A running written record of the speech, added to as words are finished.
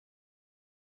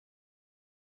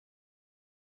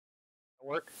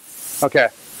Work? Okay.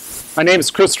 My name is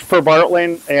Christopher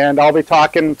Bartling, and I'll be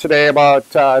talking today about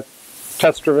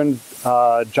test-driven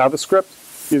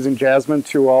JavaScript using Jasmine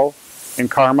 2.0 and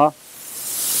Karma.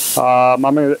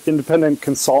 I'm an independent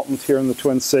consultant here in the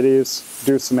Twin Cities,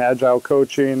 do some agile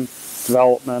coaching,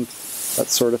 development, that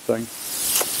sort of thing.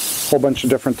 A whole bunch of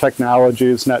different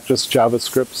technologies, not just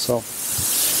JavaScript.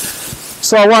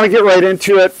 So I want to get right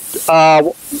into it.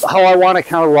 How I want to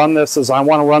kind of run this is I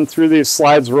want to run through these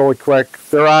slides really quick.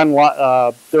 They're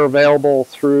available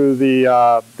through the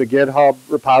GitHub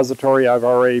repository. I've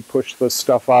already pushed this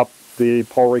stuff up. The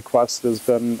pull request has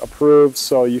been approved,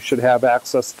 so you should have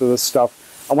access to this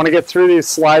stuff. I want to get through these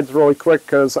slides really quick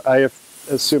because I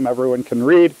assume everyone can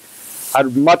read.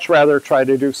 I'd much rather try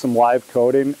to do some live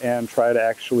coding and try to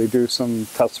actually do some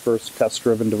test-first,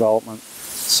 test-driven development.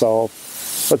 So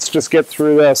let's just get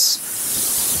through this.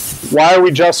 Why are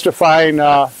we justifying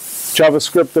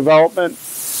JavaScript development?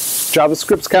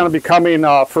 JavaScript's kind of becoming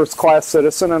a first-class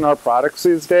citizen in our products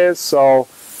these days, so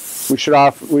we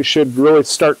should really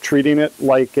start treating it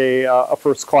like a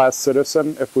first-class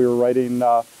citizen if we were writing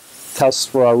tests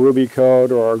for our Ruby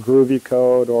code or our Groovy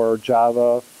code or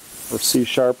Java or C#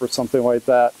 or something like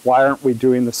that. Why aren't we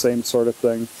doing the same sort of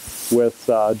thing with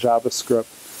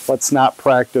JavaScript? Let's not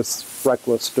practice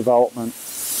reckless development.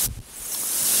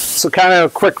 So kind of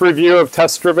a quick review of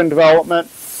test-driven development.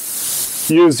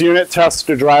 Use unit tests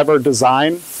to drive our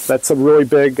design. That's a really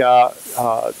big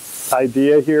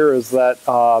idea here, is that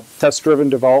test-driven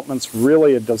development's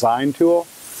really a design tool.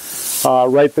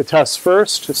 Write the test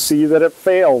first to see that it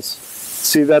fails.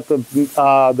 See that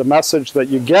the message that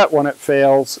you get when it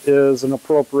fails is an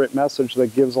appropriate message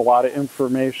that gives a lot of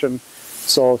information.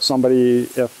 So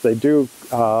if they do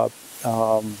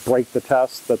break the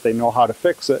test, that they know how to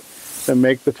fix it. Then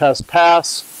make the test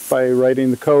pass by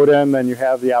writing the code in, then you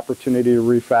have the opportunity to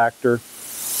refactor.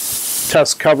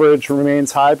 Test coverage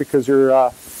remains high because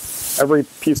every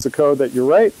piece of code that you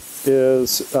write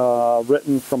is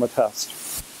written from a test.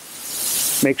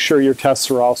 Make sure your tests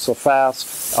are also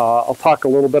fast. I'll talk a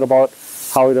little bit about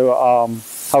how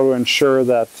to ensure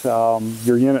that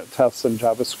your unit tests in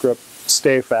JavaScript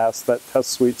stay fast, that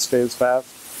test suite stays fast.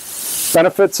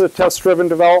 Benefits of test-driven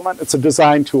development: it's a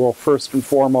design tool first and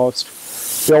foremost.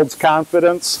 Builds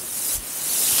confidence.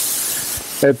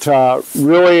 It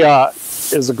really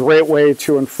is a great way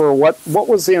to infer what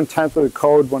was the intent of the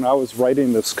code when I was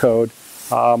writing this code.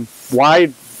 Why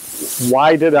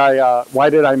did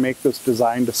I make this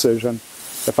design decision?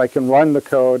 If I can run the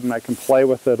code and I can play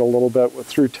with it a little bit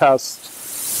through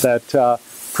tests, that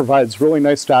provides really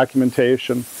nice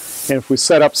documentation. And if we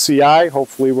set up CI,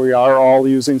 hopefully we are all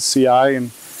using CI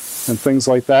and things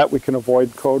like that, we can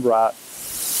avoid code rot.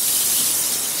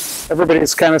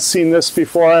 Everybody's kind of seen this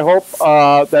before, I hope.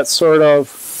 That sort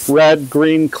of red,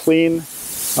 green, clean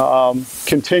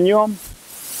continuum.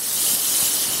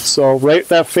 So write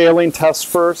that failing test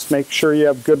first, make sure you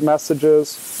have good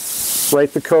messages,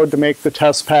 write the code to make the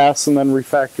test pass, and then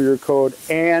refactor your code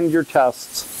and your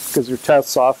tests, because your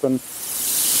tests often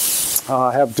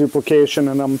have duplication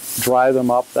in them, dry them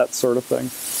up, that sort of thing.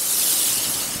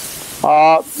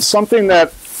 Something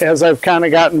that, as I've kind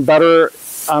of gotten better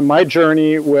on my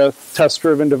journey with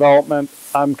test-driven development,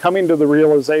 I'm coming to the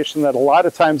realization that a lot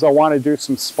of times I want to do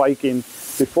some spiking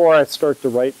before I start to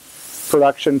write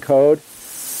production code.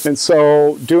 And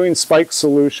so doing spike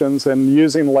solutions and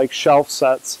using like shelf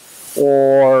sets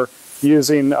or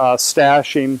using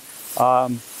stashing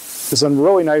is a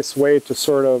really nice way to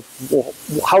sort of, well,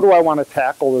 how do I want to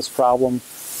tackle this problem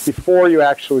before you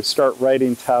actually start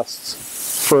writing tests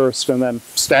first, and then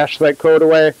stash that code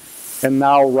away and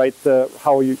now write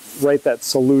how you write that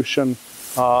solution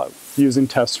using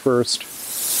test first,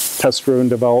 test-driven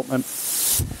development.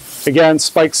 Again,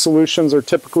 spike solutions are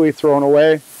typically thrown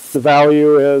away. The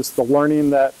value is the learning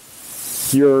that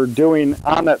you're doing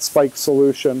on that spike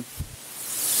solution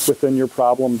within your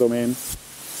problem domain.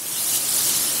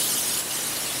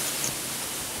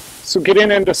 So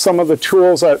getting into some of the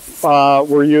tools that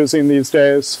we're using these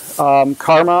days.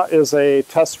 Karma is a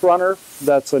test runner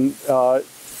that's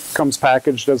comes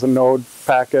packaged as a node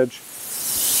package.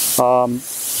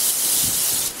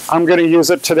 I'm going to use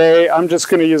it today. I'm just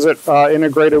going to use it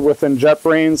integrated within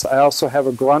JetBrains. I also have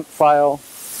a grunt file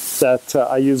that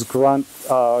I use grunt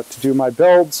to do my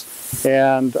builds,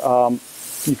 and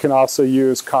you can also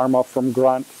use Karma from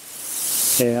grunt.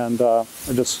 And I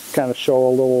just kind of show a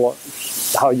little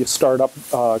how you start up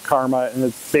Karma, and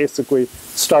it basically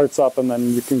starts up, and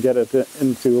then you can get it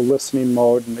into listening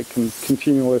mode, and it can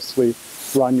continuously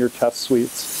run your test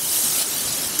suites.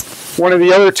 One of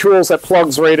the other tools that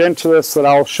plugs right into this that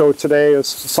I'll show today is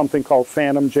something called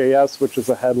Phantom.js, which is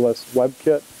a headless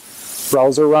WebKit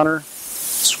browser runner,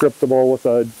 scriptable with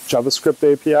a JavaScript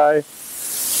API.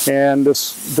 And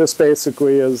this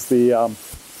basically is the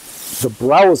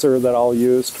browser that I'll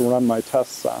use to run my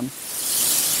tests on.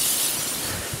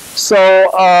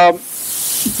 So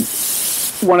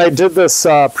when I did this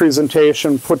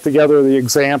presentation, put together the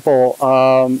example,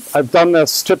 I've done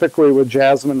this typically with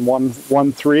Jasmine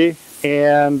 1.3,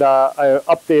 and I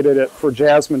updated it for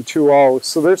Jasmine 2.0.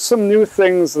 So there's some new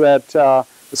things that,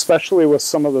 especially with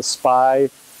some of the SPY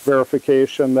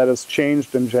verification that has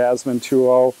changed in Jasmine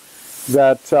 2.0,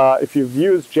 that if you've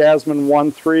used Jasmine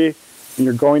 1.3 and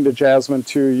you're going to Jasmine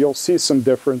 2, you'll see some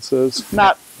differences.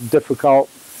 Not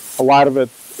difficult. A lot of it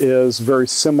is very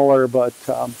similar, but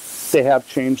they have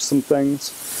changed some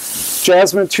things.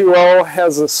 Jasmine 2.0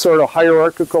 has a sort of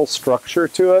hierarchical structure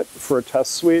to it for a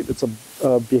test suite. It's a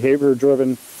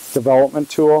behavior-driven development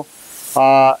tool.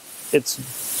 It's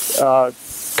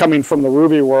coming from the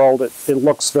Ruby world. It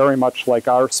looks very much like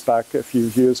RSpec if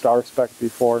you've used RSpec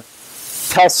before.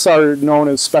 Tests are known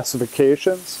as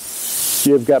specifications.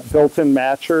 You've got built-in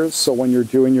matchers, so when you're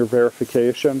doing your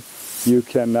verification, you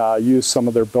can use some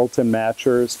of their built-in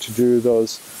matchers to do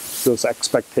those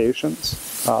expectations,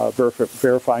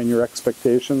 verifying your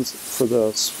expectations for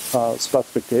the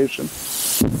specification.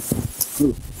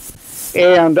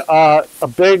 And a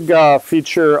big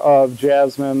feature of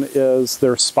Jasmine is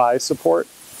their SPY support.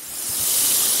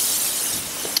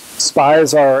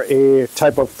 SPYs are a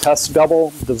type of test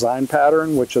double design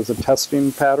pattern, which is a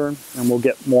testing pattern, and we'll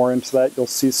get more into that. You'll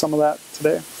see some of that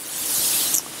today.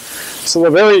 So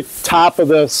the very top of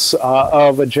this,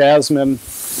 of a Jasmine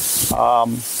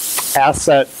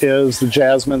asset is the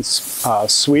Jasmine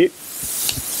suite,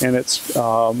 and it's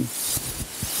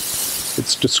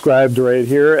described right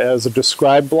here as a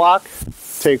describe block.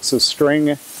 Takes a string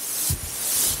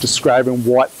describing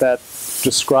what that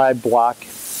describe block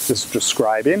is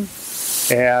describing,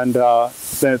 and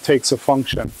then it takes a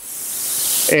function.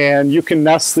 And you can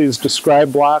nest these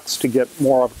describe blocks to get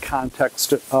more of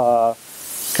context,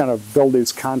 kind of build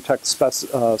these context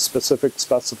specific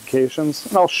specifications.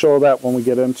 And I'll show that when we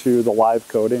get into the live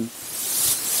coding.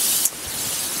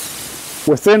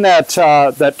 Within that,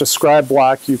 that describe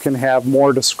block, you can have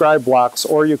more describe blocks,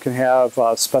 or you can have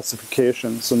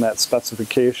specifications, and that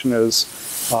specification is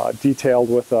detailed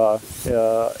with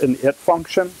an it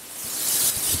function.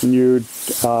 And you it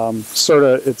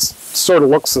sort of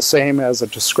looks the same as a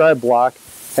describe block,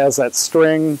 has that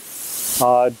string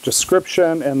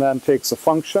description, and then takes a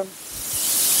function.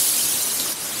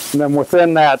 And then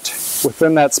within that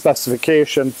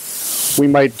specification, we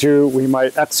might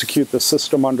execute the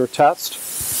system under test,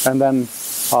 and then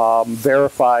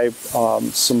verify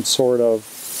some sort of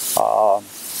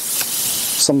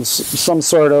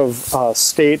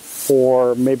state,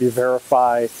 or maybe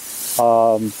verify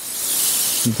a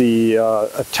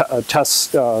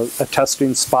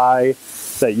testing SPY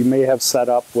that you may have set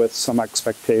up with some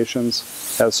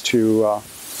expectations as to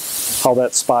how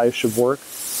that SPY should work.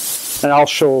 And I'll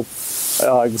show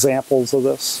examples of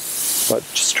this, but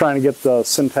just trying to get the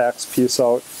syntax piece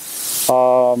out.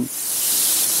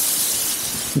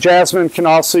 Jasmine can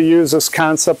also use this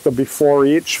concept of before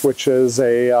each, which is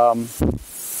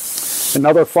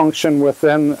another function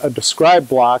within a describe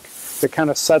block that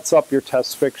kind of sets up your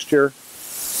test fixture,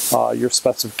 your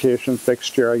specification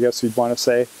fixture, I guess you'd want to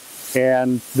say.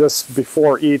 And this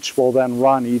before each will then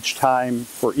run each time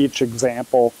for each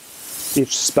example,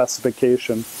 each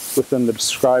specification within the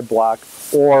describe block,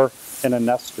 or in a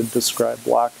nested describe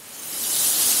block.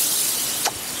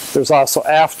 There's also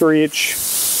after each.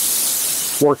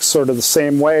 Works sort of the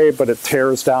same way, but it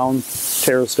tears down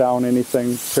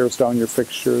anything, tears down your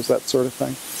fixtures, that sort of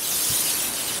thing.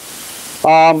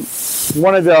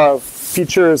 One of the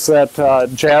features that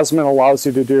Jasmine allows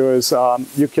you to do is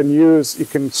you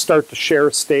can start to share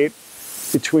state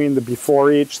between the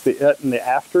before each, the it, and the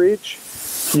after each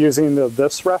using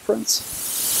this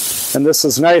reference. And this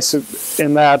is nice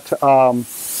in that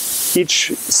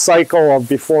each cycle of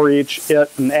before each,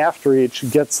 it, and after each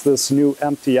gets this new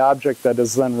empty object that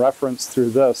is then referenced through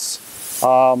this,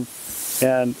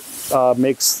 and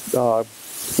makes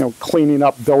cleaning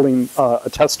up, building a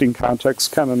testing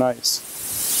context kind of nice.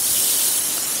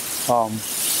 I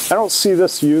don't see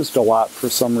this used a lot for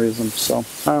some reason, so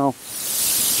I don't know.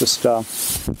 Just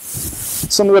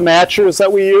some of the matchers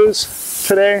that we use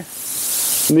today,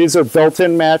 and these are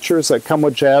built-in matchers that come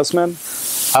with Jasmine.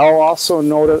 I'll also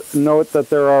note that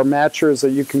there are matchers that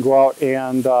you can go out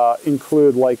and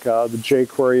include, like the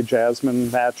jQuery Jasmine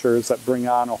matchers that bring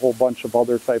on a whole bunch of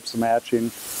other types of matching.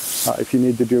 if you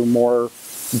need to do more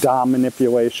DOM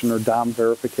manipulation or DOM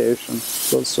verification,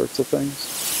 those sorts of things.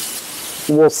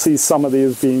 We'll see some of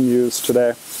these being used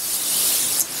today.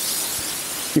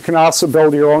 You can also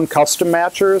build your own custom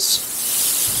matchers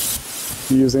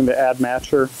using the add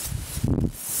matcher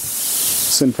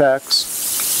syntax.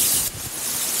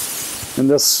 In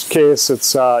this case,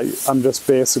 it's I'm just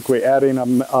basically adding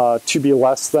a to be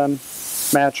less than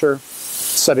matcher,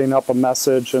 setting up a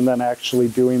message, and then actually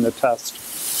doing the test.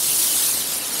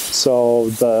 So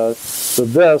the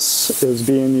this is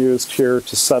being used here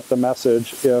to set the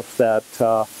message if that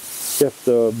if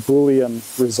the Boolean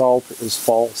result is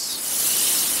false.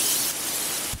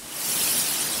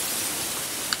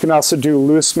 You can also do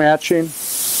loose matching.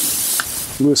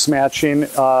 Loose matching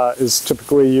is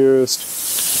typically used,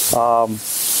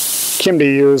 can be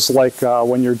used like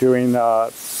when you're doing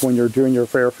your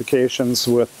verifications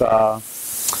with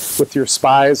your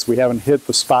spies. We haven't hit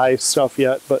the spy stuff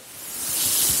yet, but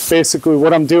basically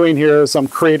what I'm doing here is I'm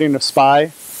creating a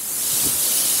spy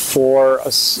for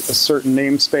a certain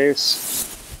namespace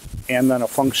and then a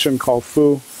function called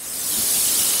foo,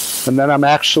 and then I'm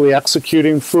actually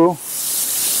executing foo,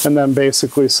 and then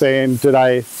basically saying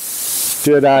I'm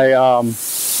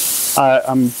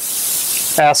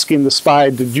asking the spy,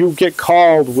 did you get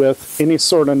called with any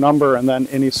sort of number and then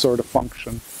any sort of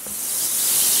function,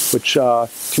 which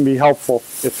can be helpful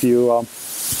if you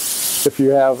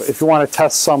want to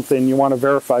test something, you want to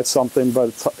verify something, but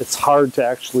it's hard to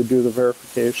actually do the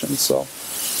verification. So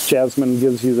Jasmine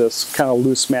gives you this kind of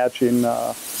loose matching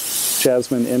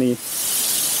Jasmine any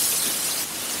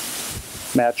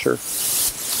matcher.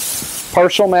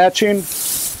 Partial matching.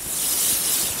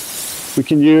 We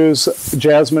can use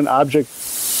Jasmine object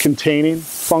containing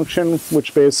function,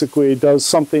 which basically does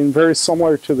something very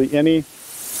similar to the any,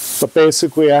 but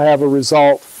basically I have a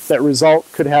result. That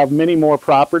result could have many more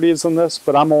properties than this,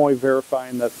 but I'm only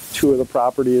verifying that 2 of the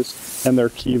properties and their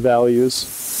key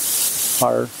values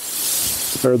are,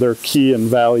 or their key and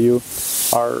value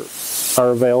are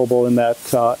available in that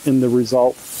in the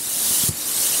result.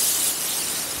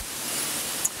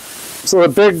 So a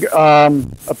big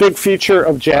feature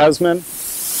of Jasmine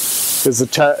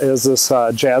is this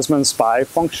Jasmine spy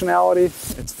functionality.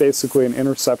 It's basically an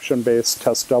interception-based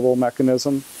test double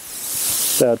mechanism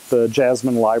that the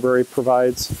Jasmine library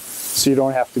provides. So you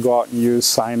don't have to go out and use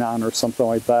sign-on or something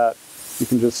like that. You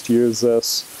can just use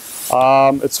this.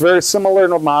 It's very similar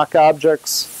to mock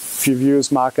objects, if you've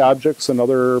used mock objects in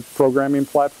other programming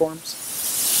platforms.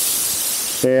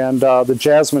 And the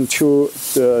Jasmine 2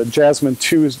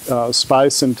 spy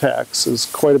syntax is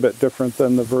quite a bit different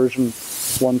than the version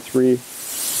 1.3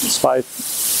 spy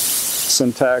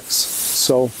syntax.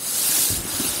 So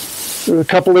there's a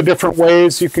couple of different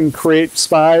ways you can create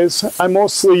spies. I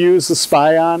mostly use the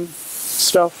spy on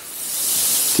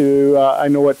stuff to, I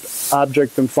know what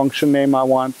object and function name I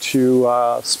want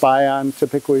to spy on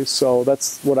typically, so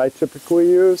that's what I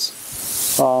typically use.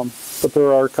 But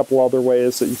there are a couple other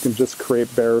ways that you can just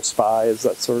create bare spies,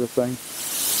 that sort of thing.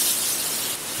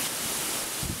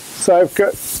 So I've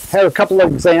had a couple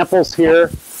of examples here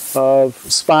of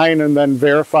spying and then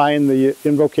verifying the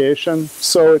invocation.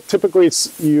 So typically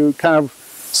you kind of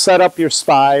set up your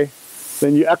spy,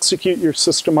 then you execute your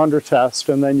system under test,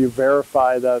 and then you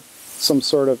verify that some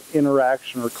sort of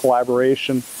interaction or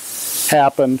collaboration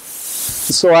happened.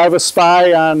 So I have a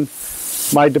spy on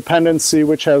my dependency,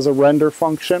 which has a render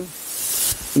function.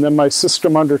 And then my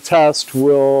system under test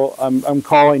will, I'm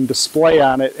calling display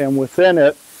on it, and within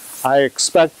it, I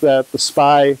expect that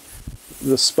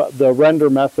the render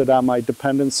method on my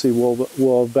dependency will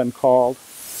have been called.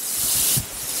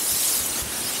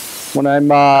 When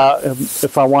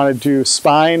if I want to do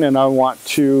spying and I want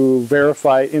to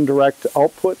verify indirect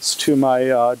outputs to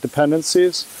my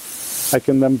dependencies, I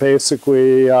can then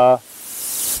basically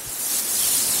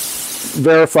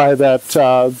verify that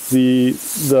the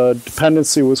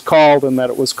dependency was called and that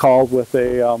it was called with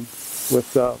a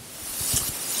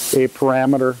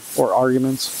parameter or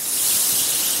arguments.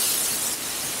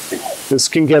 This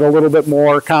can get a little bit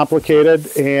more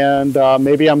complicated, and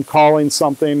maybe I'm calling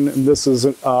something, and this is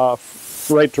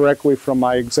right directly from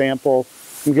my example.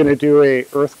 I'm going to do a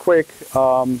earthquake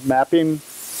mapping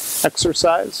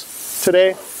exercise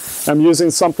today. I'm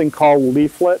using something called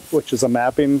Leaflet, which is a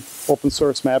mapping, open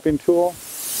source mapping tool.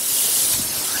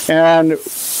 And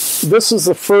this is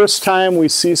the first time we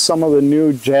see some of the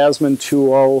new Jasmine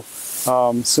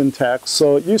 2.0 syntax.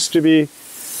 So it used to be,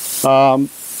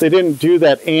 they didn't do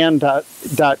that and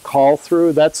call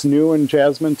through. That's new in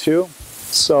Jasmine 2.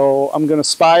 So I'm going to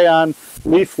spy on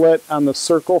Leaflet on the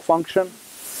circle function,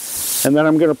 and then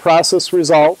I'm going to process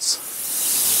results.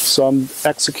 So I'm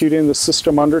executing the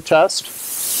system under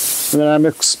test, and then I'm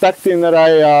expecting that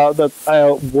I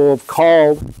will have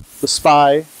called the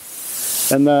SPY,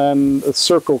 and then the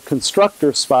circle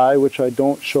constructor SPY, which I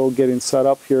don't show getting set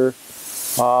up here.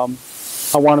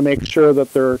 I want to make sure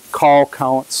that their call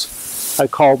counts. I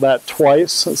called that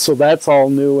twice, so that's all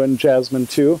new in Jasmine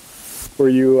 2, where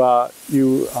you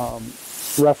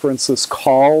reference this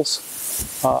calls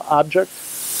object,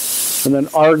 and then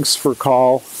args for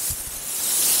call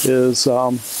is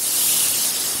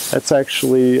that's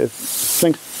actually, I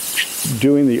think,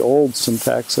 doing the old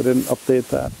syntax. I didn't update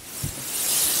that.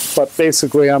 But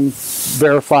basically, I'm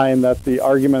verifying that the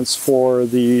arguments for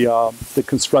the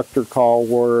constructor call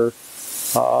were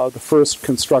the first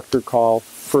constructor call.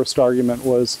 First argument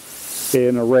was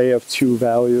an array of 2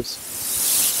 values.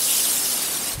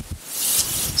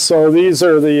 So these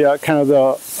are the kind of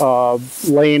the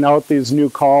laying out these new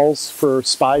calls for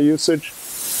SPY usage.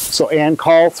 So and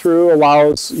call through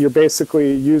allows, you're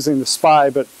basically using the SPY,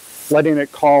 but letting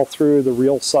it call through the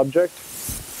real subject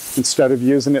instead of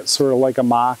using it sort of like a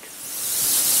mock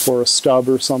or a stub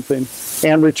or something.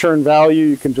 And return value,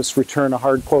 you can just return a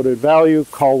hard-coded value,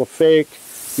 call a fake,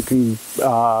 you can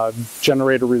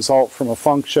generate a result from a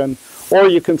function, or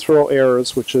you can throw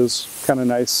errors, which is kind of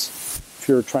nice if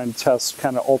you're trying to test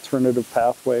kind of alternative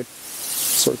pathway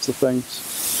sorts of things.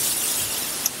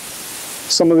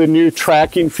 Some of the new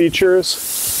tracking features,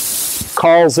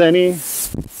 calls any,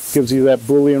 gives you that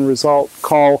Boolean result.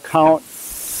 Call count,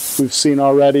 we've seen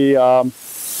already how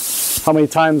many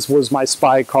times was my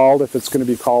SPY called, if it's going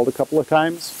to be called a couple of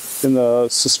times in the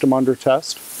system under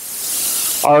test.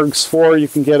 Args for you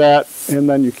can get at, and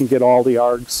then you can get all the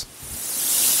args.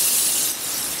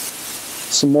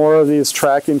 Some more of these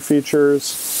tracking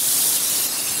features.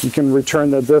 You can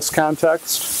return the this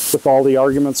context with all the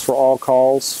arguments for all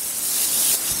calls.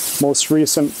 Most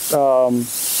recent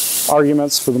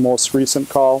arguments for the most recent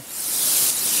call.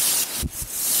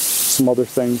 Some other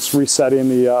things, resetting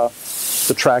the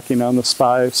tracking on the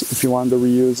SPY if you wanted to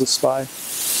reuse a SPY.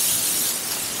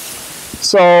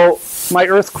 So my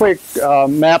earthquake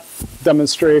map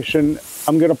demonstration,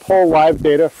 I'm going to pull live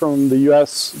data from the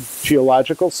U.S.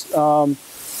 Geological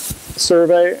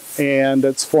Survey, and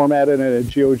it's formatted in a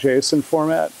GeoJSON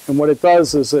format. And what it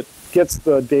does is it gets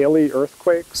the daily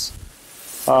earthquakes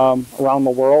around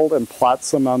the world and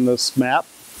plots them on this map.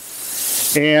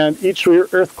 And each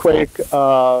earthquake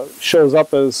shows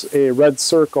up as a red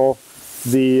circle,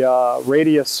 the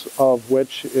radius of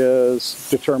which is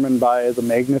determined by the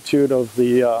magnitude of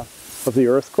the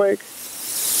earthquake.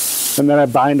 And then I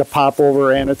bind a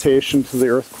popover annotation to the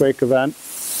earthquake event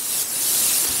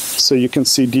so you can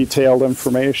see detailed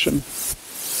information.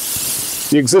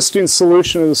 The existing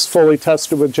solution is fully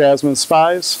tested with Jasmine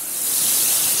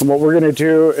SPYs. And what we're going to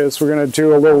do is we're going to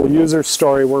do a little user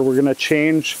story where we're going to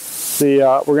change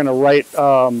the, we're going to write,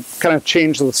 kind of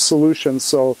change the solution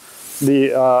so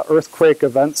the earthquake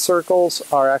event circles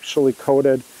are actually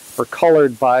coded or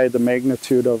colored by the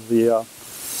magnitude of the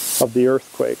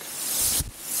earthquake.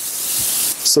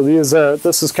 So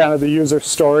this is kind of the user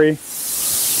story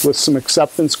with some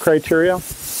acceptance criteria.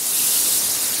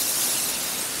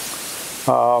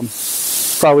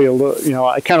 Probably a little, you know,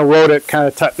 I kind of wrote it kind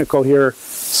of technical here,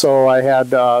 so I had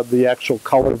the actual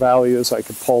color values. I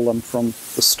could pull them from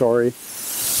the story.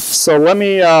 So let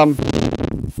me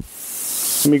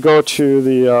go to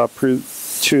the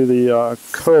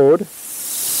code.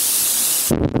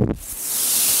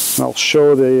 And I'll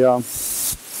show the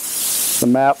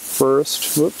map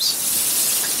first. Whoops.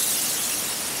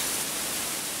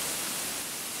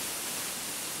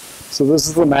 So this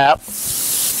is the map,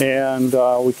 and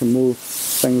we can move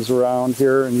things around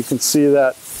here, and you can see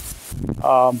that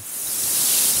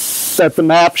that the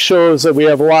map shows that we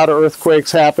have a lot of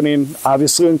earthquakes happening,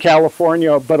 obviously in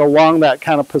California, but along that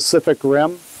kind of Pacific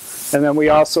Rim. And then we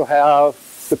also have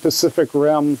the Pacific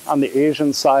Rim on the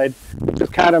Asian side, which is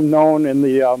kind of known in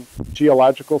the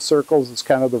geological circles as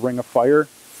kind of the Ring of Fire.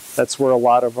 That's where a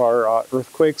lot of our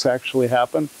earthquakes actually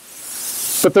happen.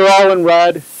 But they're all in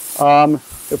red.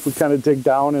 If we kind of dig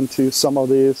down into some of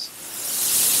these,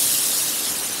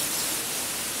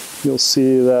 you'll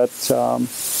see that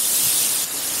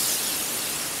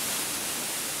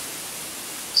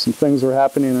some things are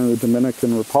happening in the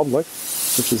Dominican Republic,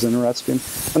 which is interesting.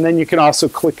 And then you can also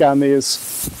click on these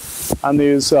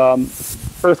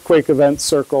earthquake event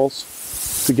circles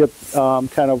to get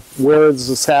kind of where is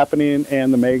this happening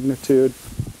and the magnitude.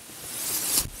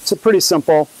 So pretty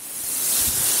simple.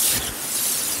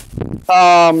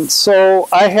 So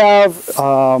I have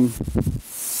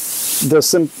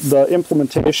the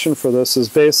implementation for this is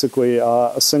basically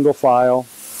a single file.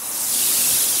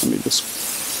 Let me just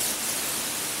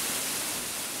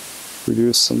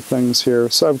reduce some things here.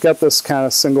 So I've got this kind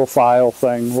of single file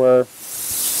thing where I'm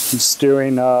just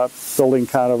doing, building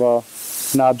kind of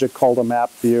an object called a map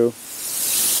view.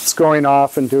 It's going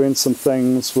off and doing some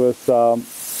things with, it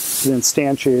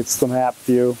instantiates the map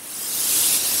view,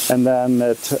 and then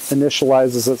it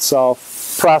initializes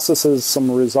itself, processes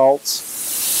some results.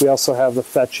 We also have the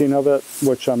fetching of it,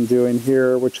 which I'm doing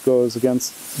here, which goes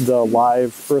against the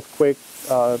live earthquake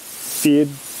feed.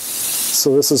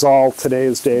 So this is all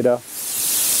today's data.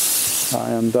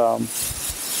 And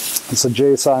it's a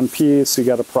JSON piece, so you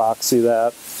got to proxy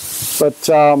that. But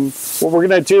what we're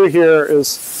going to do here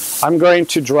is I'm going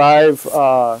to drive,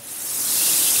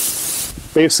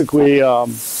 basically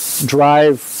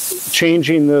drive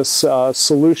changing this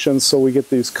solution so we get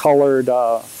these colored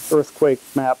earthquake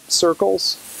map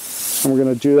circles. And we're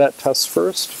going to do that test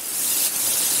first.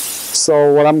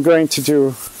 So what I'm going to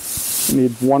do, I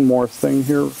need one more thing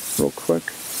here real quick.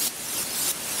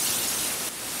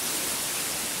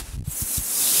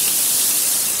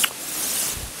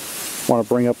 I want to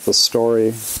bring up the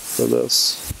story for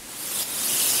this.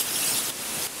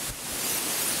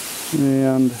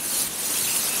 And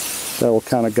that will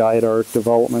kind of guide our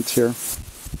development here.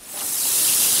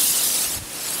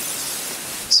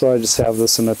 So I just have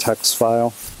this in a text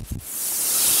file.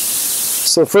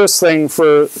 So first things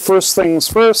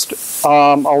first,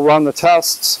 I'll run the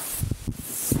tests.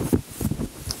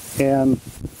 And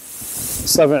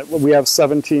we have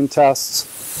 17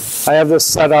 tests. I have this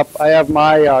set up. I have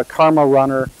my Karma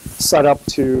runner set up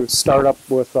to start up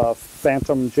with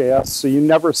Phantom.js. So you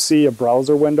never see a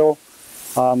browser window.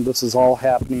 This is all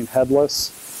happening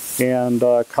headless, and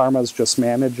Karma is just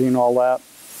managing all that,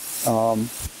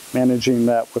 managing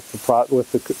that with the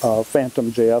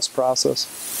Phantom.js process.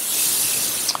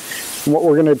 And what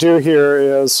we're going to do here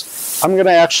is I'm going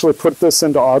to actually put this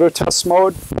into auto test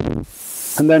mode,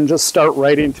 and then just start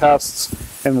writing tests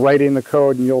and writing the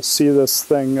code, and you'll see this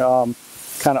thing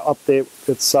kind of update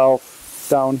itself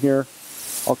down here.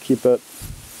 I'll keep it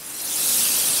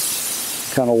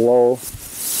kind of low.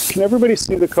 Can everybody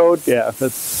see the code? Yeah, the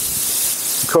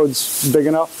code's big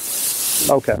enough?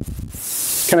 Okay.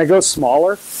 Can I go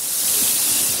smaller?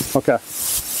 Okay.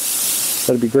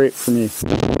 That'd be great for me.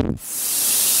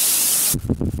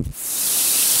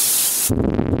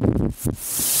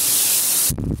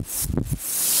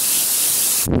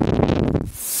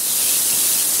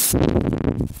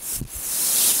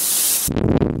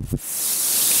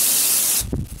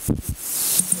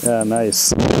 Yeah,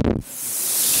 nice.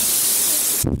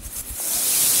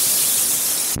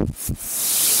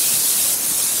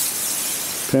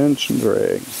 Pinch and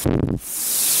drag.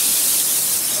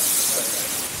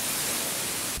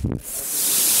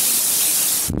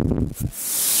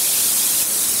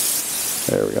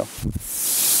 There we go.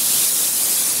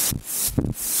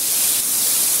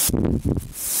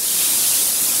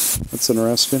 That's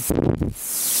interesting.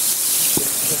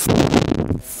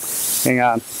 Hang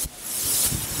on.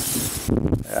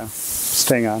 Yeah, just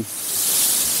hang on.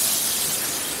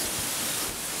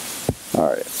 All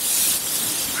right.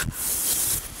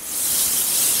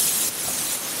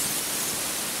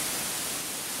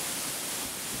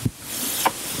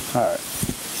 All right.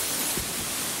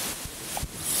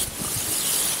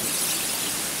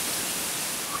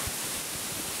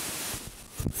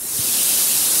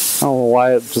 I don't know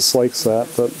why it just likes that,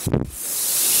 but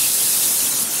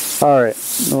all right.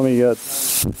 Let me get.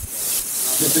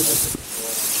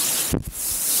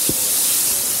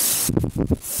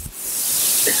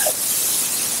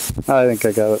 I think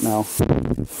I got it now.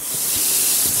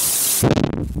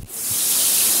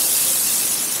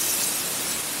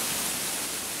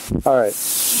 All right,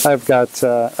 I've got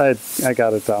I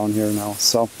got it down here now.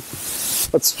 So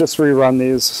let's just rerun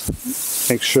these,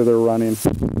 make sure they're running.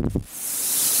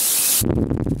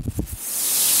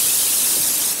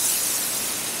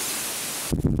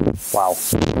 Wow.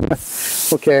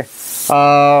 Okay.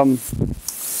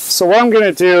 So what I'm going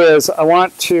to do is I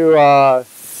want to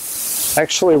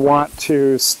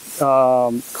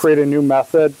create a new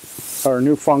method or a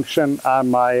new function on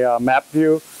my map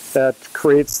view that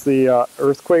creates the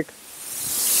earthquake.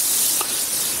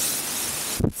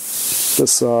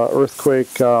 This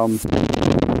earthquake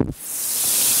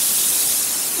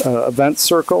event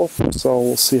circle. So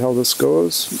we'll see how this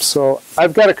goes. So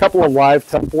I've got a couple of live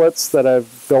templates that I've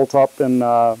built out in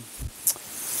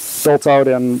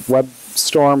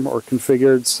WebStorm or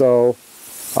configured. So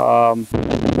I'm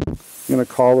going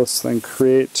to call this thing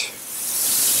create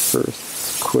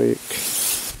earthquake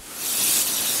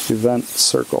event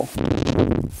circle.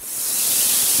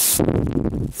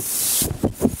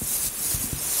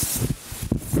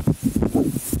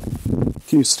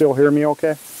 Can you still hear me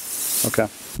okay? Okay.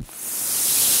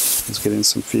 Just getting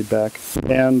some feedback.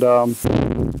 And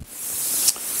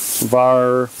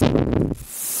var,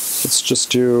 let's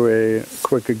just do a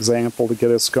quick example to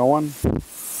get us going.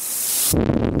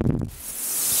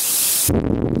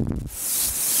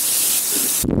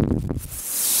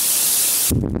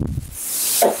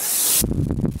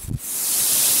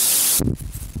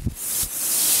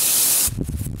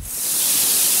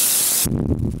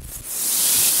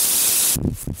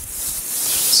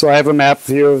 So I have a map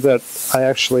view that I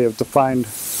actually have defined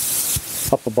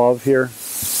up above here.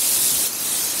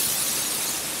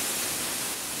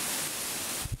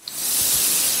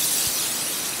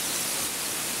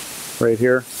 Right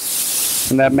here.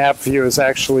 And that map view is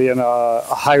actually in a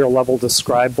higher level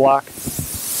describe block.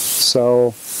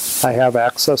 So I have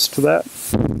access to that.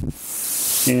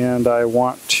 And I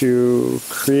want to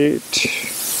create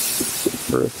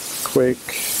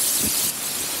earthquake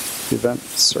event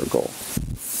circle.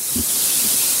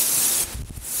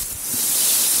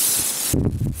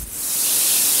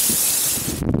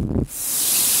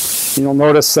 You'll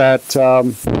notice that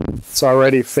it's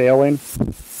already failing.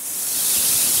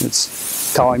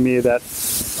 It's telling me that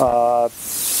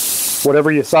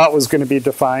whatever you thought was going to be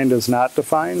defined is not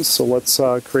defined. So let's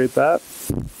create that.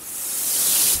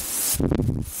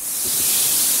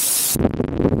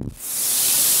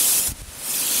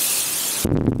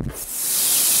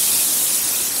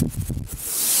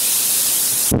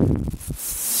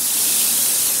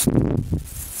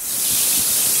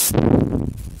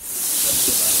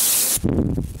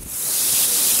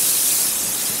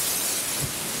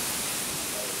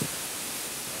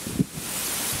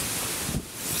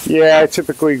 Yeah, I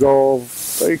typically go,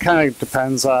 it kind of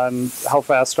depends on how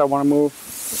fast I want to move.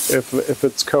 If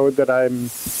it's code that I'm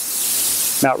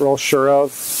not real sure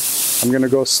of, I'm going to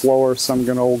go slower, so I'm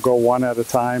going to go one at a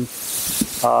time.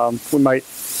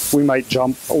 We might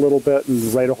jump a little bit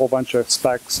and write a whole bunch of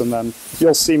specs, and then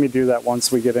you'll see me do that once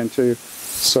we get into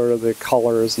sort of the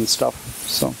colors and stuff.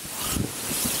 So.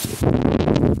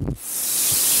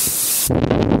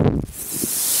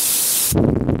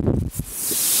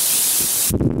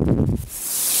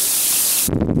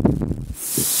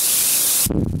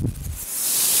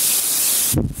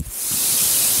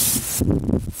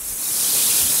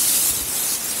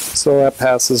 So that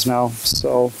passes now.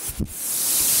 So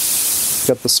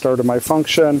get the start of my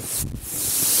function.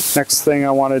 Next thing I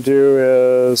want to do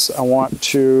is I want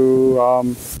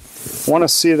to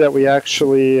see that we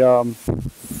actually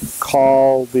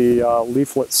call the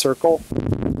leaflet circle.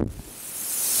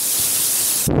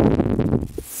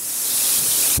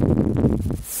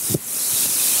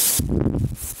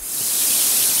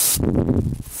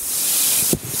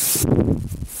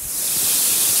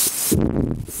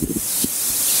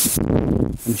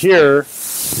 And here,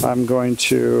 I'm going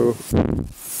to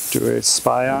do a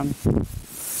spy on.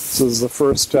 This is the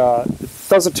first, it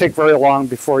doesn't take very long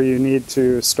before you need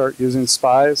to start using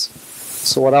spies.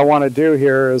 So what I want to do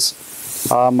here is,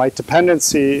 my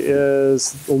dependency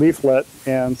is leaflet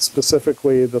and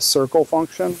specifically the circle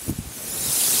function.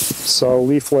 So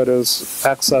leaflet is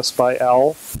accessed by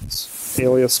L, it's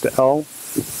alias to L,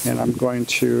 and I'm going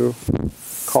to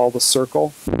call the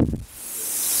circle.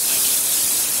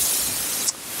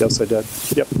 Yes, I did.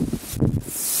 Yep.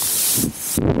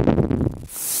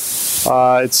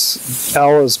 It's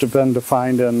L has been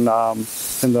defined in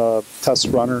the test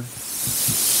runner.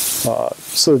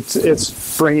 So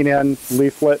it's bringing in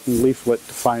leaflet, and leaflet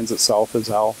defines itself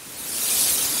as L.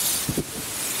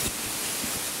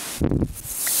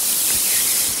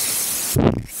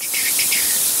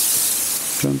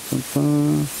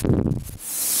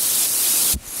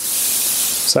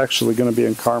 It's actually going to be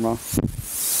in Karma.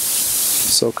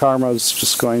 So Karma is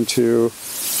just going to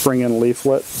bring in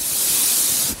leaflet.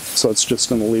 So it's just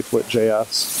in the leaflet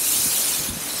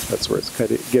JS. That's where it's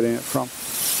getting it from.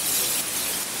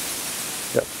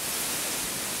 Yep.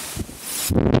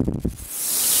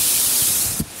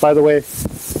 By the way,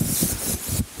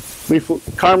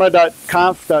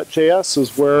 karma.conf.js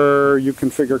is where you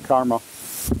configure Karma.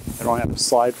 I don't have a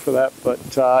slide for that, but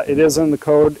it is in the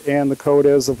code, and the code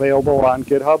is available on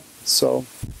GitHub. So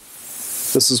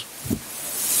this is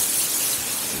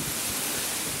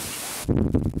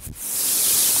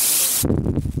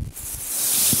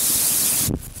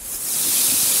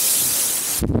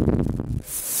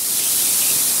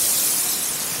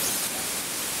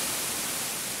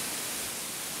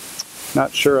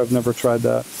not sure. I've never tried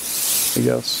that. I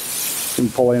guess I'm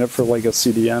pulling it for like a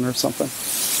CDN or something.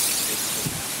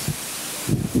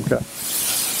 Okay,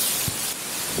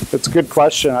 it's a good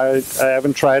question. I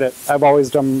haven't tried it. I've always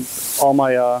done all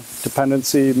my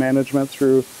dependency management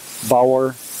through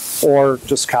Bower, or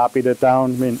just copied it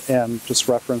down and just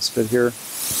referenced it here.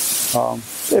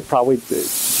 It probably,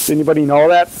 anybody know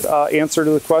that answer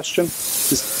to the question?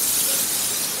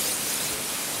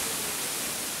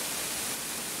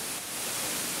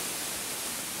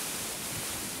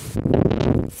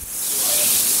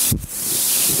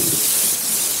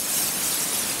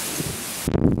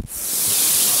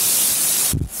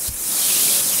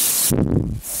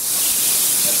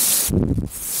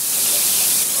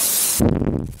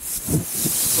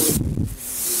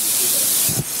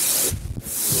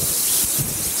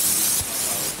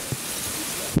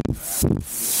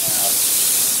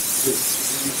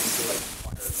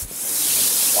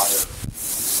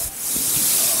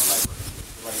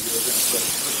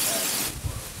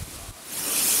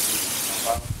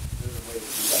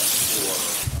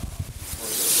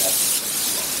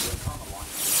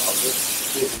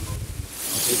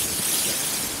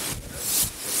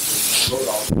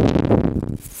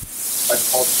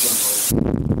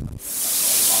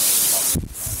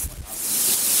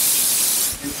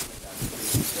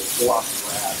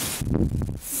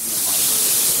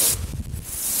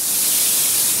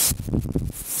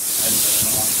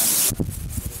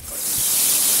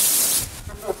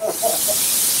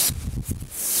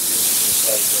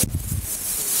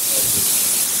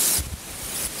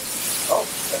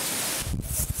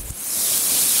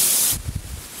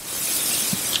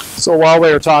 So while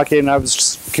we were talking, I was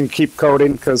just can keep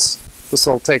coding because this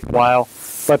will take a while.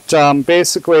 But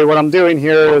basically what I'm doing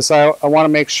here is I want to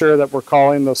make sure that we're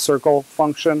calling the circle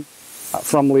function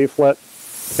from leaflet.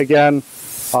 Again,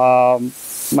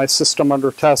 my system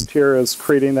under test here is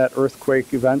creating that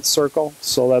earthquake event circle.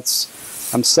 So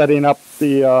that's, I'm setting up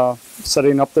the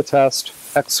test,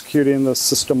 executing the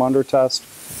system under test,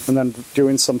 and then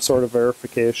doing some sort of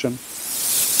verification.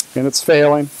 And it's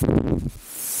failing.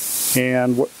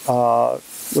 And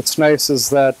what's nice is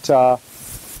that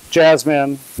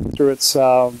Jasmine, through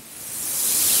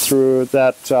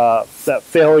that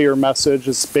failure message,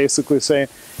 is basically saying,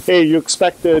 "Hey, you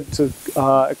expected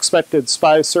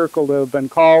spy circle to have been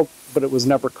called, but it was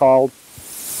never called."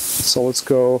 So let's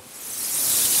go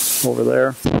over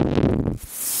there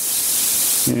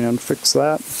and fix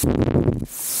that.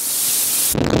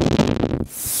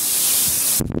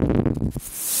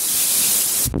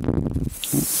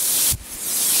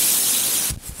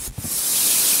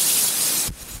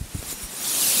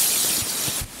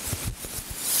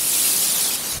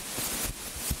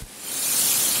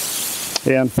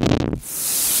 And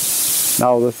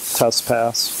now the test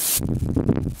pass.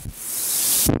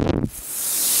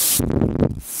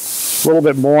 A little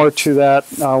bit more to that.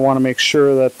 I want to make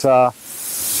sure that I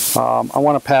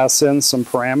want to pass in some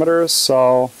parameters.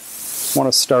 So I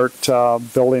want to start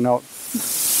building out,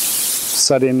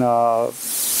 setting the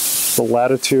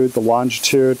latitude, the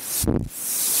longitude,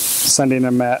 sending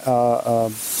a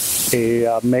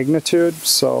magnitude.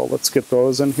 So let's get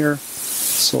those in here.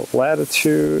 So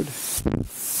latitude.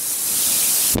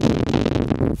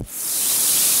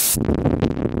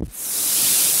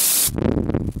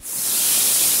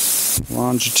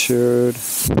 Longitude.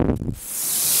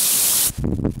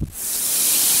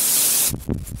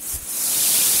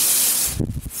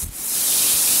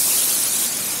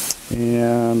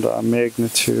 And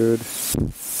magnitude.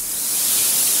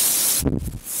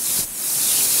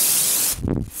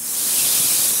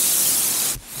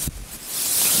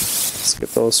 Let's get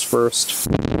those first.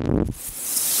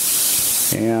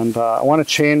 And I want to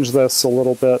change this a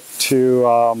little bit to,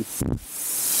 I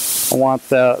want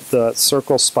the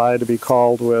circle spy to be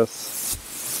called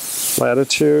with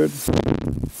latitude,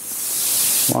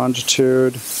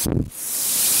 longitude,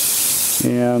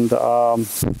 and a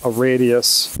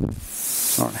radius.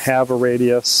 I don't have a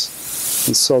radius.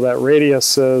 And so that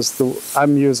radius is,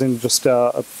 I'm using just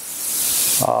a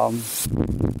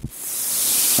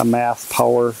math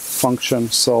power function.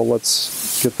 So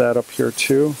let's get that up here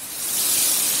too.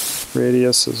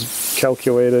 Radius is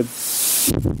calculated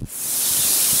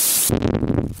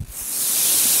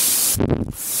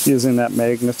using that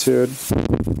magnitude.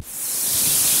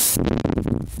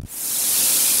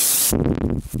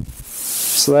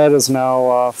 So that is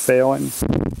now failing.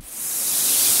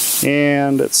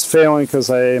 And it's failing because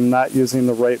I am not using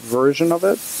the right version of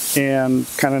it. And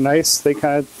kind of nice,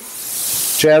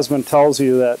 Jasmine tells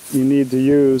you that you need to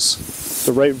use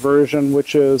the right version,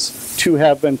 which is to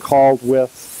have been called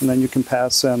with, and then you can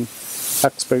pass in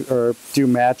or do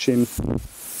matching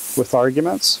with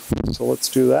arguments. So let's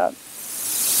do that.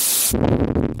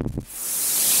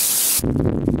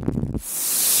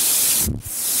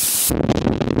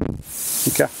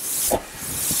 Okay.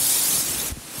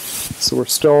 So we're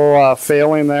still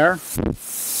failing there.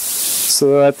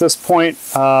 So at this point,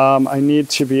 I need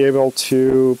to be able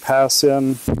to pass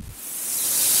in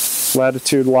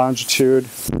latitude, longitude.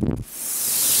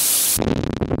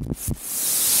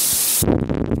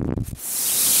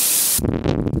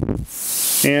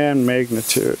 And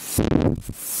magnitude.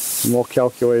 And we'll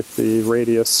calculate the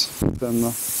radius within the,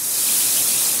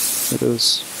 it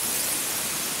is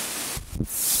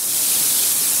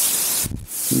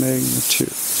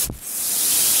magnitude.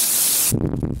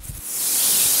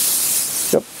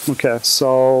 Yep, okay,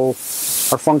 so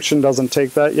our function doesn't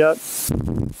take that yet.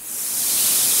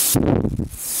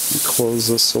 Close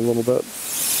this a little bit.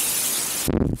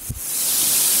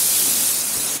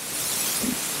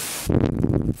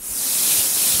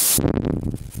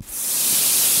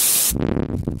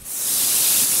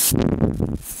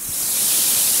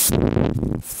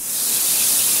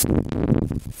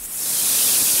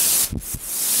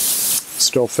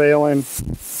 Still failing,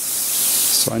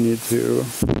 so I need to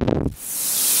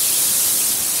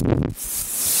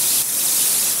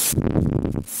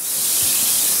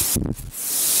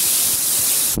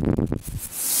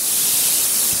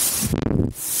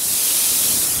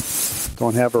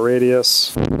don't have a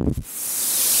radius.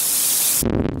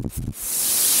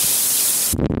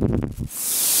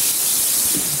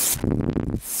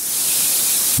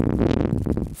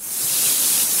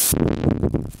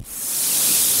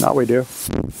 Now we do.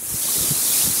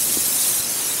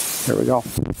 Here we go.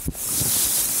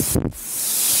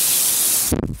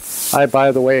 I,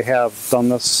 by the way, have done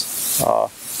this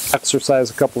exercise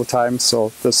a couple of times,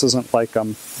 so this isn't like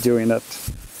I'm doing it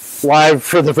live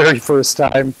for the very first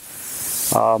time.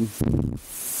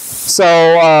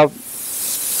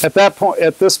 At that point,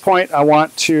 at this point, I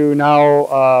want to now.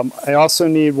 I also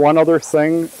need one other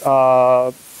thing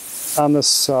on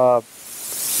this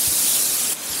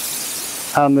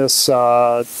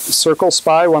circle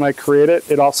spy. When I create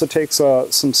it, it also takes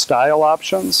some style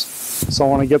options. So I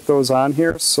want to get those on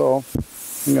here. So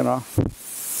I'm gonna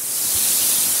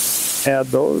add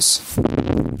those.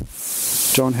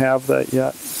 Don't have that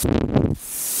yet.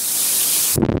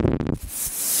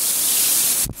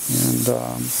 And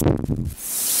I'm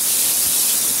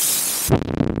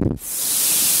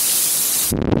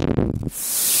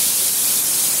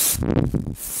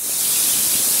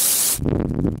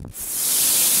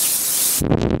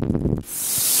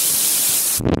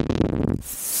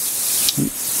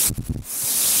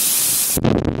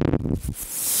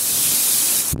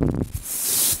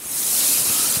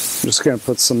just going to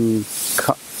put some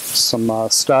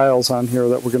styles on here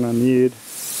that we're going to need,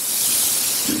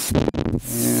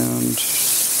 and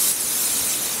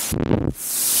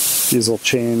these will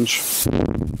change.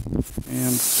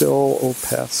 And fill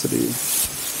opacity.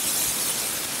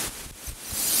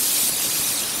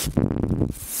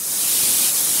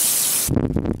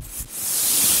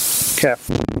 Okay,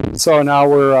 so now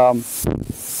we're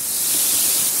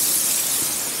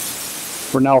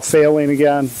now failing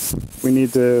again. We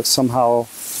need to somehow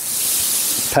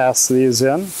pass these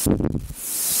in.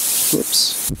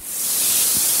 Whoops.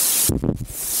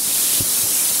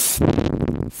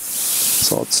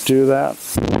 So let's do that.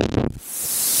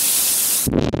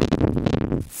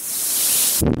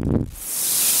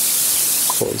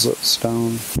 Close this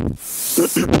down.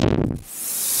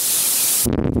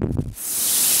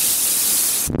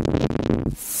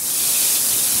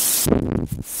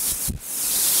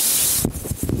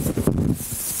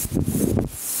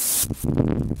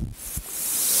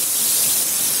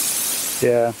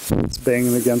 Yeah, it's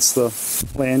banging against the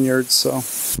lanyard, so.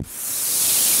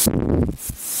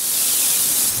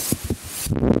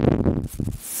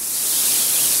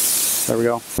 There we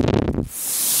go.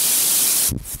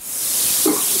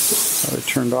 I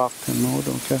turned off pin mode,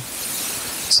 okay.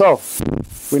 So,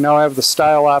 we now have the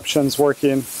style options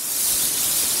working.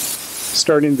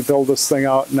 Starting to build this thing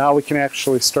out. Now we can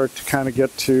actually start to kind of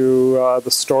get to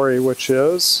the story, which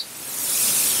is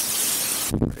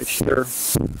right here.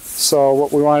 So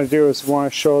what we want to do is we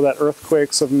want to show that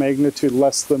earthquakes of magnitude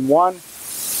less than 1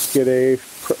 get a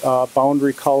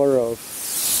boundary color of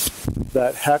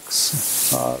that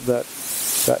hex,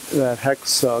 that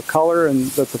hex color, and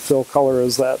that the fill color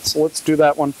is that. So let's do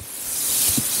that one.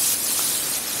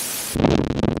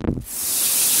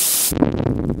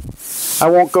 I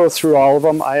won't go through all of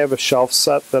them. I have a shelf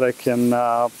set that I can,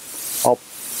 I'll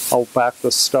back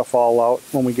this stuff all out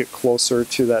when we get closer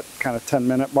to that kind of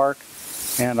 10-minute mark,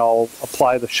 and I'll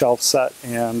apply the shelf set,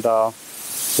 and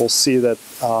we'll see that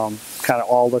kind of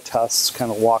all the tests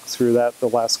kind of walk through that the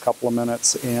last couple of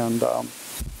minutes and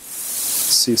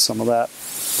see some of that.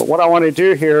 But what I want to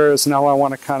do here is now I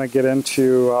want to kind of get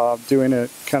into doing a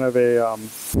kind of a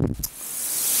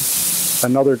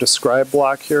another describe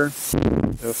block here.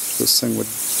 If this thing would,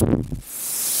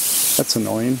 that's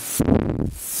annoying.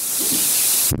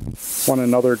 want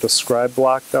another describe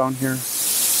block down here,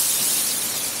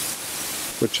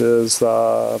 which is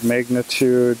the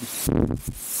magnitude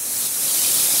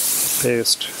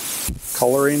based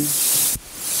coloring,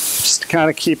 just to kind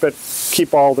of keep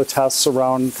all the tests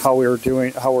around how we're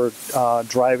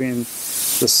driving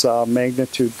this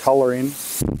magnitude coloring,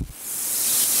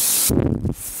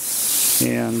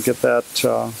 and get that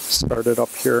started up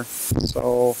here.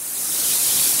 So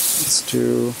let's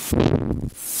do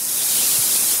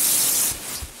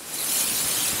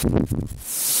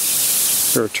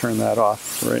or turn that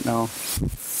off right now.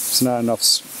 There's not enough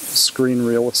screen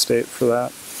real estate for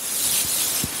that.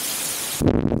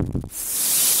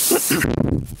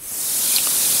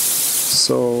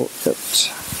 So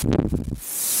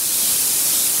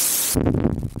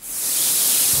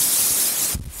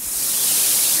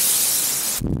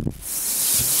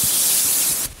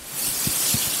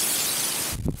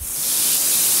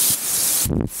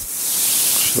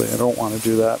actually, I don't want to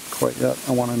do that quite yet.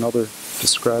 I want another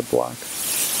describe block.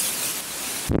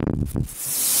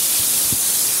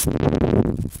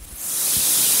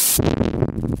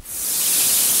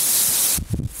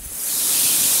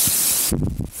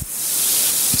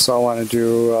 So I want to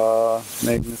do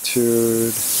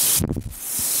magnitude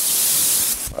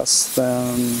less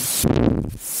than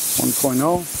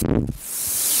 1.0.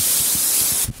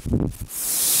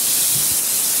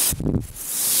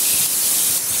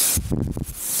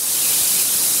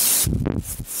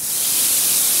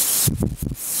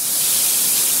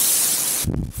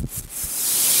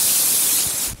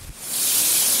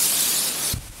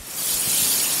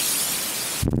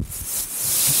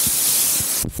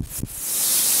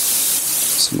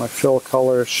 So my fill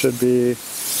color should be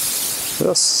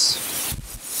this.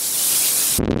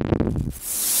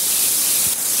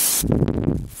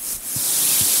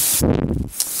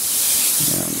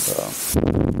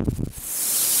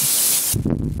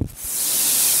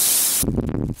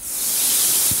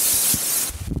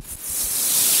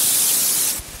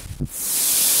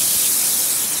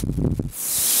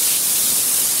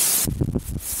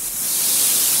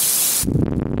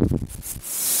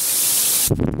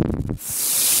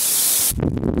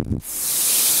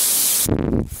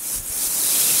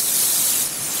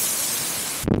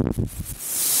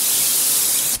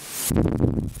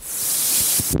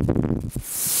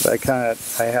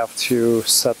 I have to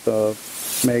set the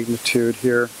magnitude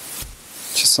here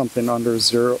to something under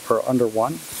 0 or under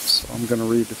 1. So I'm going to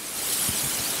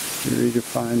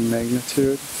redefine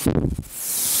magnitude.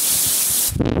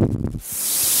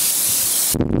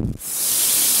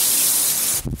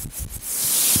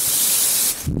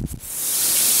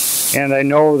 And I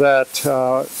know that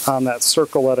on that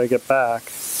circle that I get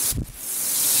back,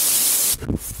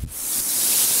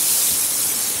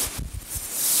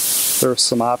 there are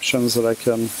some options that I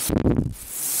can,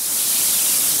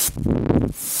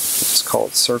 let's call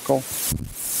it circle.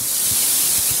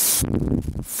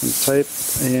 I can type,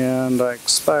 and I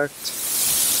expect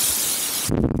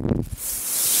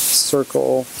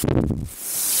circle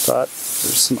dot.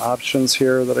 There's some options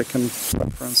here that I can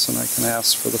reference, and I can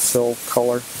ask for the fill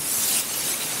color.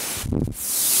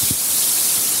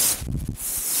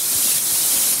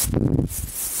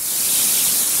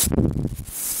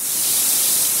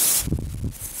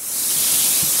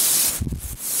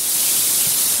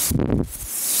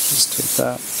 Just take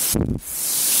that.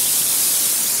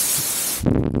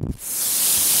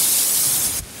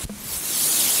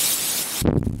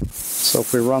 So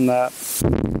if we run that,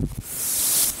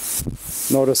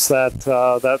 notice that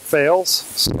that fails.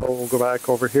 So we'll go back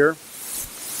over here.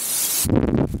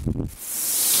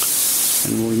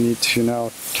 And we need to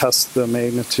now test the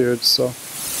magnitude. So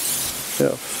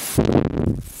if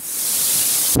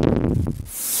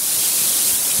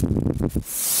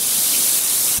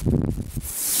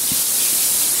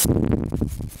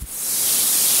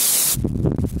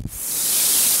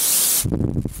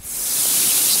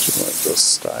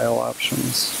style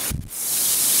options.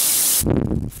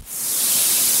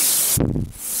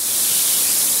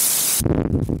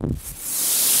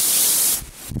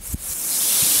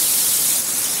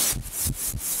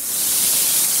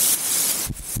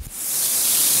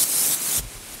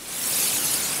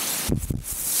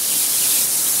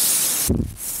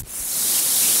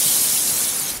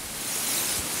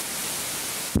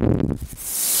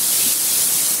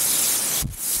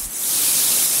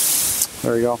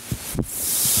 There we go.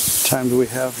 What time do we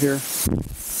have here?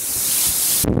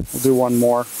 We'll do one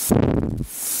more.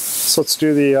 So let's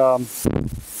do the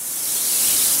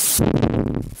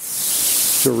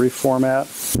do a reformat.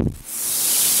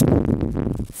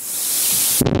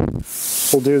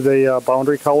 We'll do the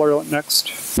boundary color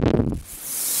next.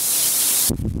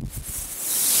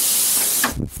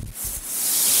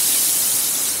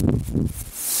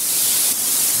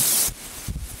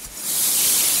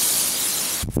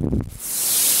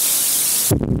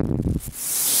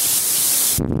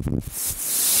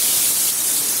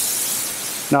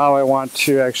 Now I want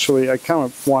to actually, I kind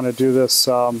of want to do this,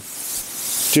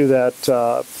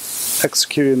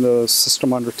 executing the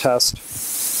system under test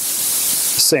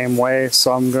the same way.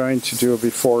 So I'm going to do a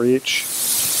before each.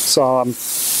 So I'm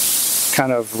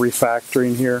kind of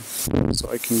refactoring here so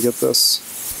I can get this,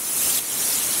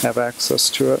 have access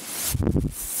to it.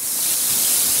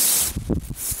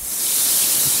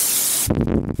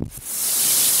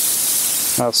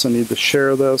 I also need to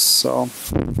share this, so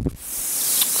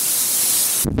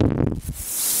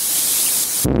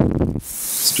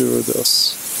let's do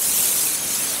this.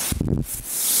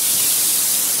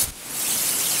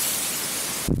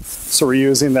 So we're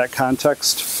using that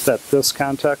context, this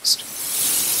context.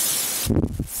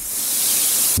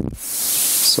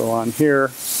 So on here,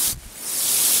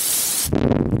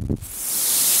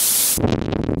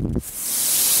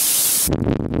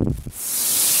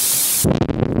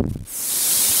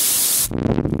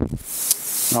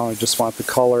 now I just want the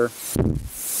color.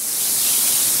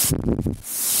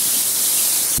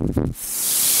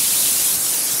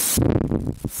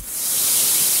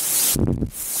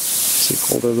 It's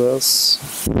equal to this.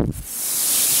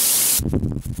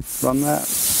 Run that.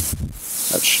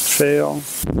 That should fail.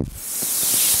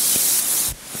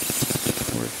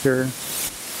 Over here.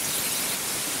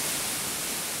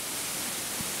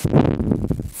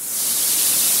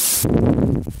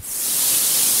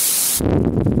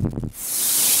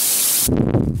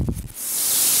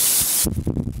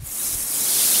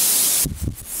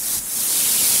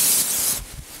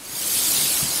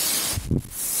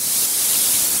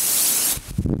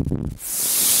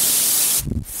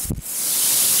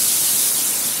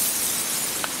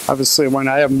 Obviously, when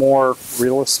I have more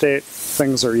real estate,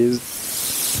 things are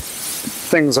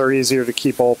easier to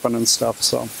keep open and stuff.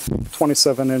 So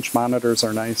 27-inch monitors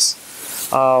are nice.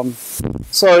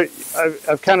 So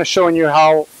I've kind of shown you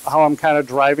how I'm kind of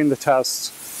driving the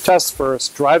tests. Test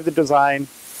first, drive the design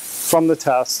from the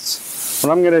tests.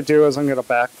 What I'm going to do is I'm going to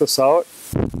back this out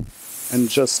and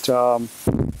just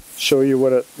show you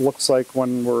what it looks like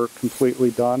when we're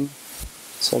completely done.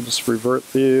 So I'll just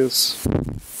revert these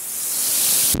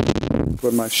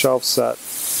with my shelf set.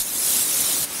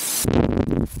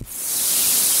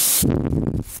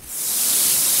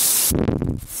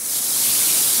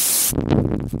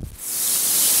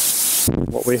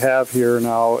 What we have here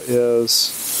now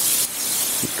is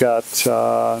we've got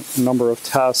a number of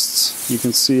tests. You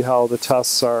can see how the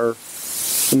tests are,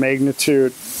 the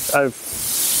magnitude. I've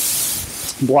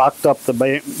blocked up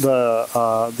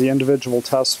the individual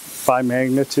tests by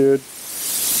magnitude.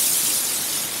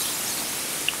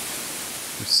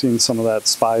 We've seen some of that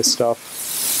SPI stuff.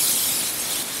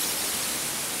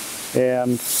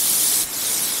 And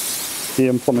the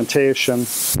implementation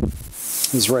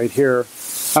is right here.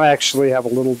 I actually have a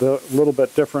little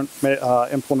bit different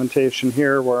implementation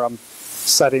here where I'm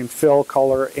setting fill,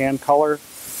 color, and color,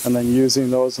 and then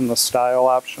using those in the style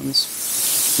options.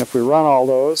 If we run all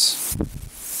those,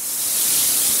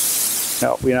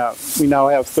 now we now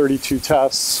have 32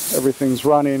 tests. Everything's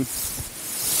running.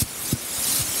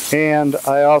 And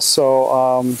I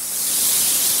also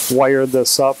wired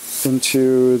this up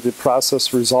into the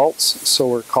process results. So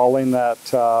we're calling that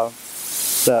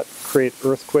create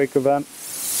earthquake event,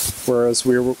 whereas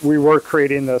we were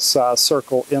creating this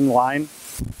circle inline.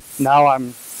 Now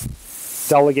I'm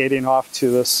delegating off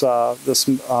to this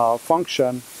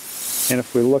function. And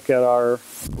if we look at I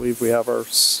believe we have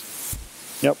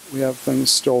we have things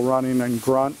still running in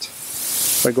Grunt.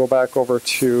 If I go back over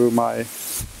to my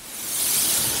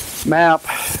map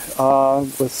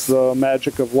with the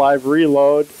magic of live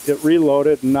reload, it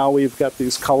reloaded, and now we've got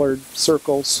these colored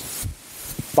circles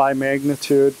by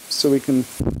magnitude, so we can,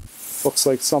 looks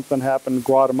like something happened in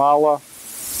Guatemala.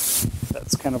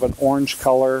 That's kind of an orange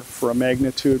color for a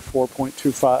magnitude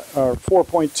 4.25 or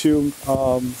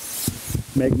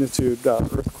 4.2 magnitude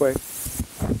earthquake.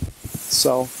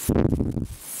 So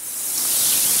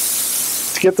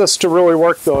to get this to really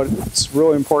work, though, it's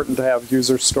really important to have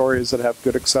user stories that have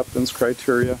good acceptance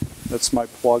criteria. That's my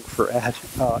plug for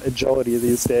agility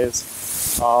these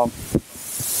days. Well,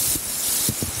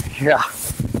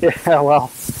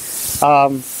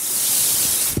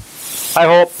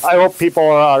 I hope people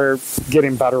are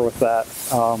getting better with that.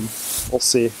 We'll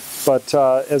see. But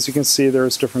as you can see,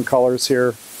 there's different colors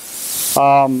here.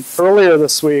 Earlier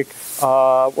this week,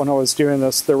 when I was doing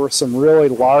this, there were some really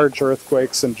large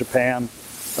earthquakes in Japan.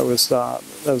 That was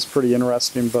pretty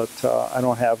interesting, but I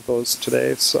don't have those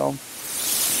today. So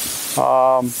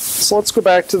let's go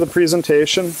back to the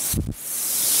presentation.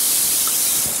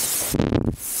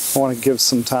 I want to give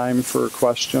some time for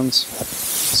questions.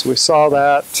 So we saw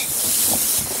that.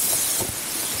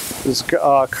 This is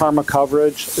Karma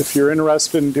coverage. If you're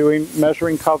interested in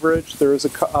measuring coverage, there is a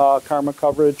Karma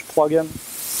coverage plugin.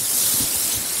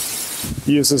 It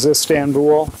uses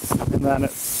Istanbul, and then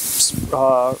it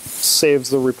saves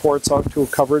the reports out to a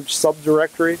coverage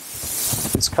subdirectory.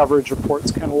 These coverage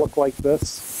reports kind of look like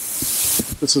this.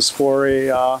 This is for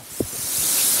a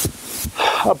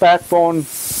backbone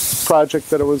project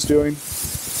that I was doing,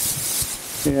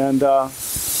 and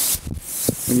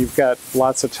when you've got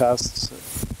lots of tests,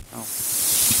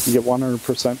 you get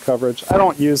 100% coverage. I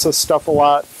don't use this stuff a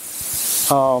lot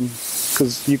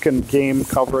because you can game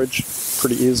coverage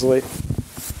pretty easily.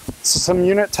 So some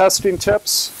unit testing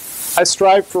tips. I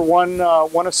strive for one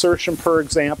assertion per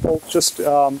example, just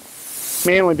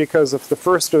mainly because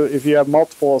if you have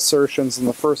multiple assertions and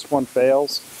the first one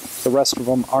fails, the rest of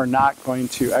them are not going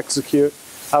to execute.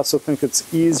 I also think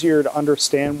it's easier to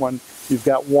understand when you've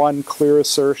got one clear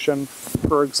assertion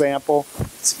per example.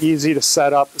 It's easy to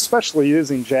set up, especially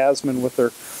using Jasmine with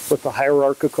the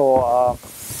hierarchical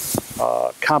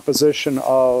composition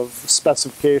of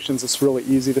specifications. It's really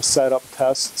easy to set up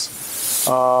tests.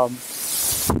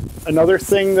 Another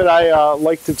thing that I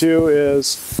like to do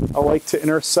is I like to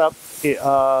intercept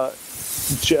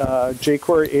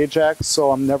jQuery Ajax,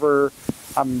 so I'm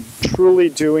truly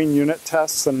doing unit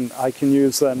tests, and I can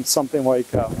use then something like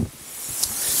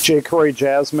jQuery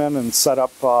Jasmine and set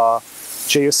up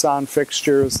JSON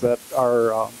fixtures that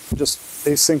are just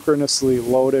asynchronously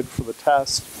loaded for the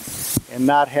test, and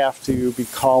not have to be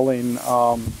calling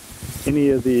any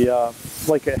of the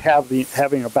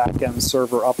having a back-end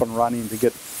server up and running to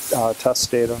get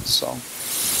test data. So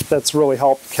that's really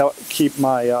helped keep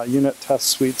my unit test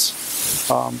suites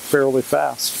fairly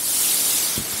fast.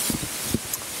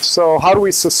 So how do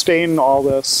we sustain all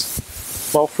this?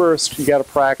 Well, first you got to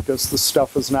practice. This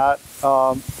stuff is not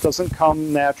doesn't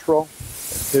come natural.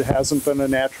 It hasn't been a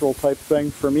natural type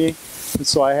thing for me, and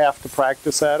so I have to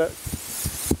practice at it.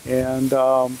 And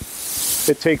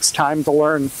it takes time to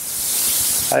learn.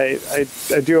 I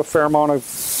do a fair amount of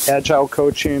agile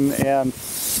coaching, and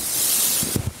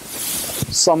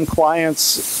some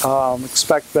clients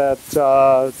expect that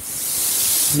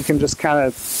you can just kind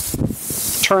of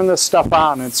turn this stuff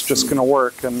on and it's just going to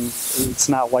work, and it's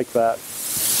not like that.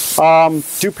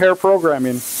 Do pair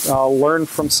programming. Learn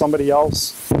from somebody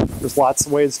else. There's lots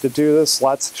of ways to do this,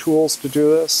 lots of tools to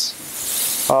do this.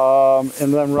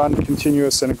 And then run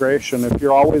continuous integration. If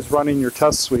you're always running your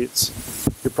test suites,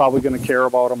 you're probably going to care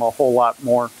about them a whole lot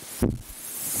more.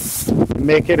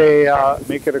 Make it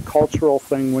a cultural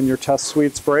thing when your test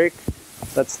suites break.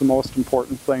 That's the most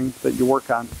important thing that you work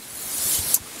on.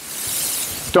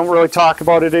 Don't really talk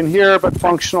about it in here, but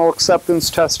functional acceptance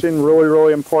testing, really,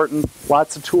 really important.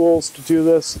 Lots of tools to do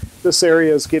this. This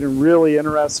area is getting really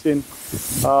interesting.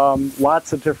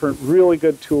 Lots of different really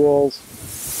good tools.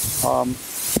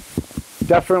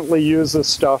 Definitely use this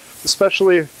stuff,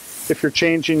 especially if you're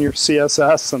changing your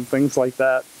CSS and things like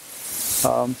that.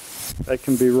 That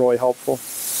can be really helpful.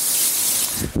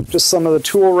 Just some of the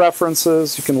tool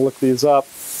references, you can look these up.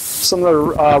 Some of the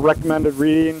recommended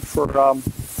reading for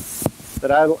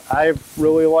that I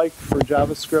really like for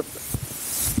JavaScript.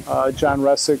 John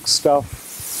Ressig's stuff,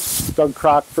 Doug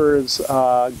Crockford's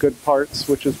Good Parts,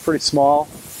 which is pretty small,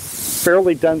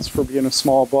 fairly dense for being a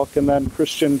small book, and then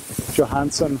Christian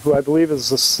Johansson, who I believe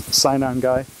is a sign-on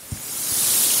guy.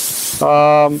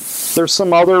 There's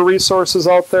some other resources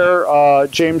out there.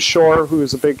 James Shore, who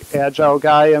is a big agile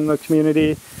guy in the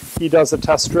community, he does a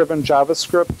test-driven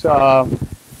JavaScript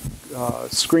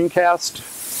screencast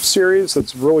series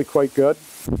that's really quite good.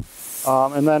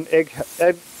 And then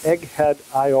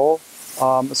Egghead.io,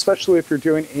 especially if you're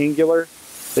doing Angular,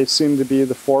 they seem to be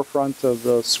the forefront of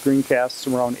the screencasts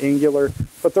around Angular,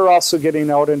 but they're also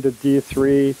getting out into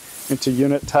D3, into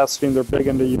unit testing. They're big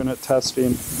into unit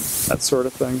testing, that sort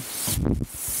of thing.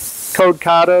 Code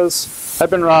katas.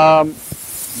 I've been, I'm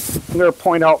going to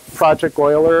point out Project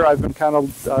Euler. I've been kind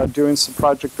of doing some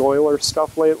Project Euler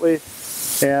stuff lately,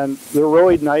 and they're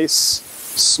really nice,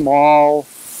 small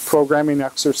programming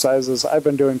exercises. I've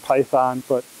been doing Python,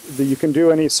 but you can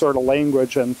do any sort of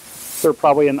language, and they're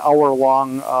probably an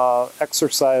hour-long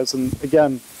exercise. And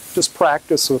again, just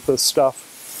practice with this stuff.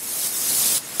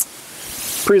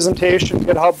 Presentation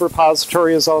GitHub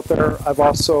repository is out there. I've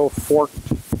also forked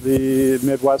the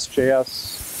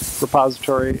Midwest.js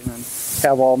repository and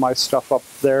have all my stuff up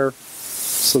there,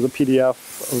 so the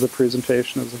PDF of the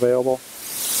presentation is available.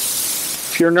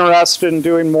 If you're interested in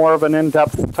doing more of an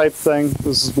in-depth type thing,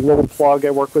 this is a little plug.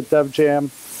 I work with DevJam.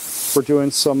 We're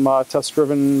doing some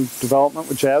test-driven development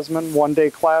with Jasmine, one-day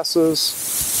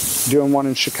classes, doing one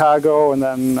in Chicago, and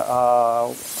then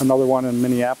another one in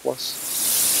Minneapolis.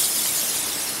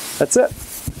 That's it.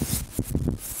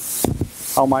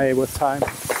 How am I with time?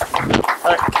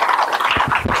 All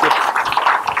right.